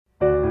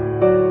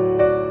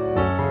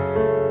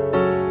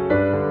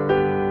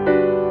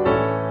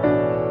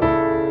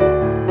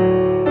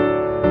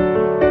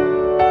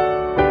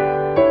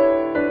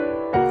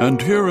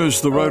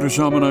is the Writer's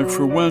Almanac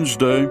for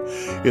Wednesday.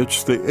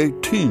 It's the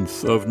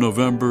 18th of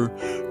November,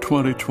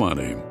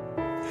 2020.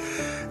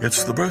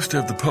 It's the birthday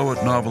of the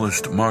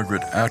poet-novelist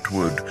Margaret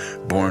Atwood,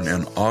 born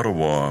in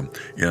Ottawa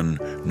in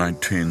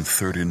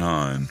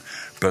 1939.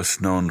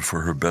 Best known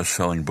for her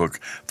best-selling book,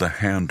 The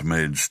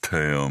Handmaid's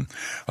Tale.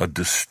 A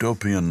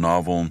dystopian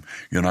novel,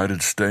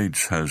 United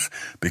States has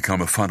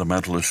become a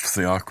fundamentalist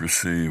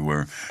theocracy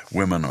where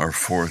women are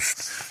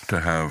forced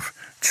to have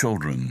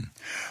children.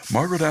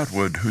 Margaret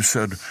Atwood, who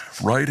said,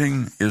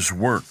 "Writing is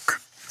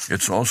work.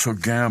 It's also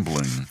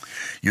gambling.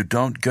 You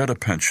don't get a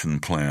pension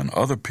plan.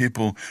 Other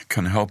people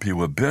can help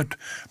you a bit,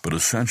 but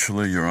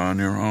essentially you're on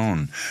your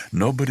own.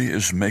 Nobody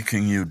is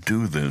making you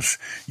do this.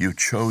 You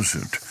chose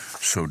it,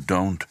 so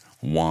don't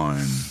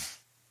whine."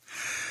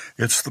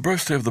 It's the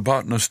birthday of the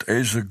botanist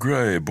Asa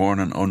Gray, born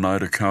in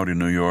Oneida County,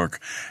 New York,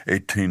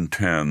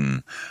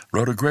 1810.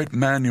 Wrote a great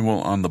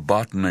manual on the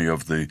botany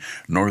of the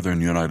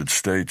northern United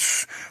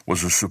States,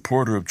 was a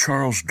supporter of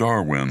Charles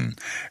Darwin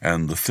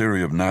and the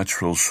theory of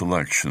natural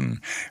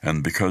selection,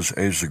 and because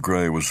Asa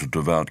Gray was a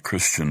devout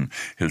Christian,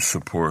 his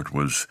support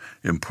was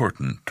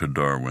important to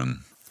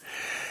Darwin.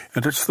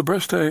 And it's the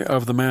birthday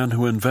of the man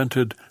who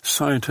invented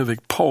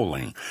scientific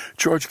polling.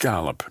 George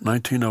Gallup,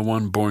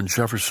 1901, born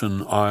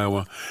Jefferson,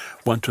 Iowa,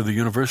 went to the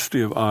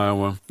University of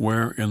Iowa,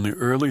 where in the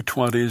early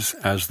 20s,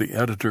 as the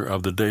editor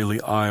of the Daily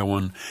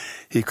Iowan,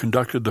 he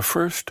conducted the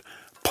first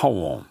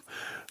poll.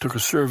 Took a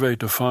survey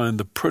to find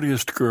the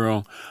prettiest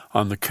girl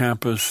on the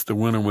campus. The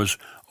winner was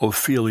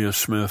Ophelia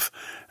Smith,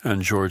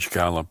 and George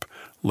Gallup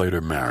later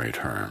married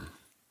her.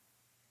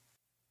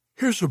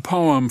 Here's a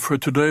poem for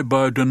today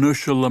by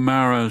Danusha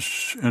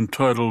Lamaris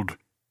entitled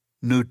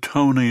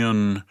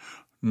Newtonian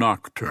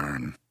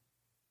Nocturne.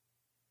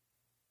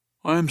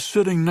 I am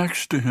sitting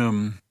next to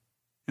him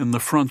in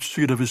the front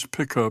seat of his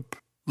pickup,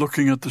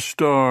 looking at the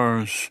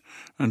stars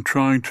and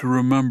trying to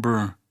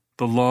remember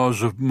the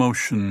laws of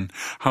motion,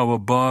 how a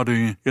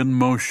body in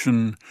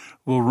motion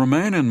will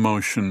remain in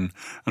motion,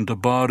 and a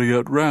body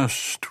at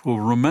rest will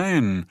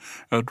remain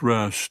at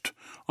rest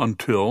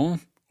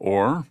until,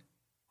 or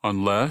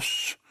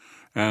unless,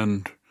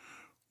 and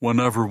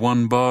whenever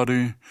one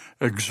body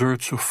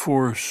exerts a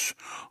force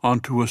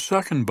onto a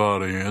second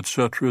body,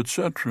 etc.,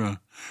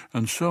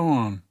 and so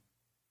on.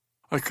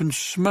 I can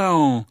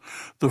smell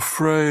the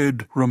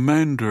frayed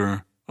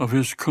remainder of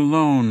his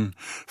cologne,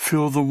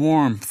 feel the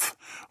warmth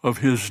of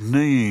his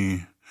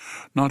knee,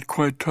 not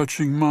quite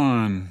touching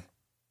mine.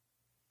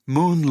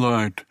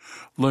 Moonlight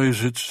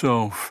lays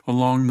itself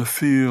along the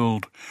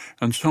field,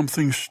 and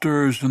something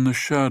stirs in the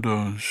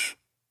shadows.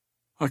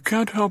 I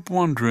can't help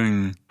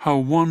wondering how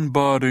one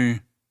body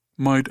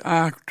might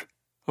act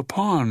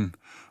upon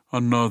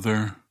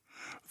another,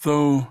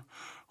 though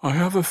I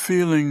have a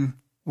feeling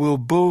we'll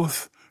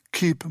both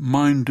keep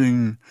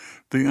minding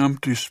the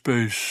empty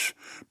space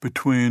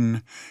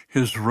between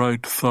his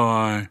right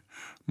thigh,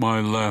 my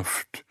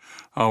left,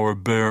 our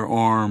bare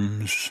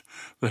arms,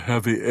 the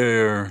heavy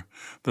air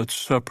that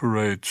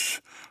separates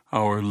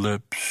our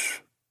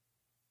lips.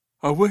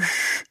 I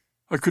wish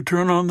I could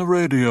turn on the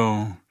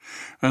radio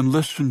and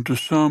listen to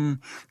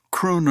some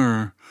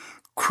crooner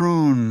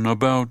croon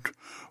about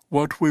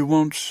what we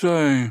won't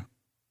say,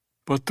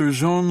 but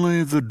there's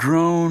only the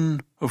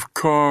drone of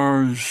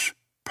cars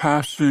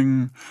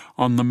passing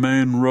on the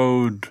main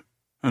road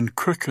and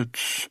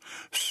crickets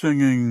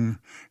singing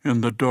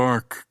in the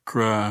dark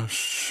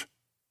grass.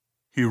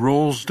 He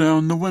rolls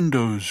down the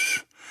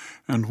windows,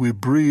 and we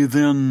breathe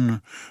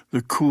in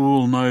the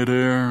cool night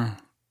air.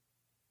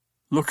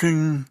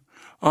 Looking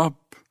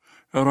up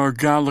at our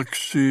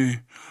galaxy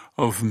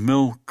of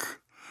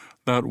milk,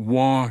 that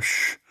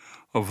wash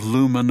of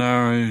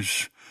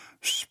luminaries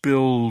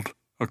spilled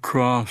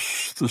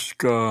across the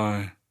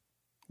sky,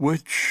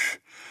 which,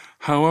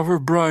 however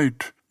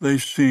bright they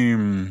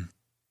seem,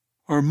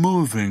 are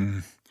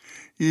moving,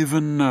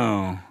 even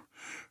now,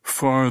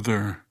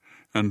 farther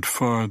and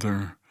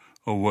farther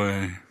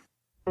away.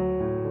 A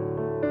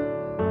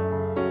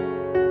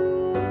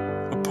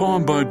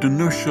poem by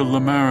Danusha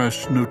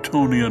Lamaris,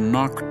 Newtonian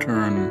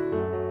Nocturne,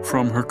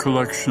 from her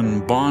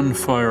collection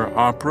Bonfire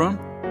Opera,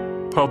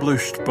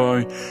 published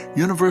by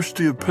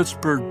University of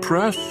Pittsburgh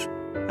Press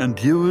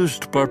and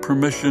used by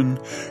permission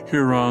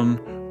here on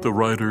the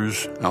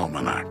Writer's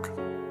Almanac.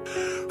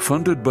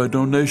 Funded by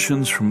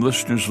donations from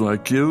listeners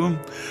like you,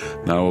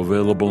 now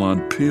available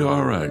on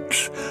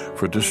PRX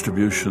for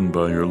distribution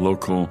by your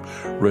local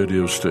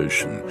radio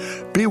station.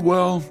 Be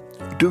well,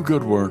 do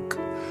good work,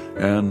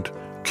 and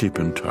keep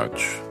in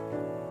touch.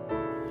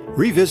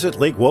 Revisit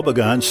Lake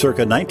Wobegon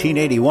circa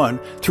 1981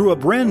 through a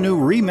brand new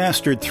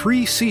remastered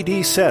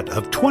 3-CD set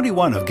of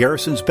 21 of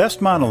Garrison's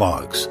best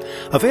monologues.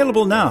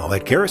 Available now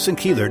at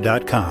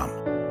GarrisonKeillor.com.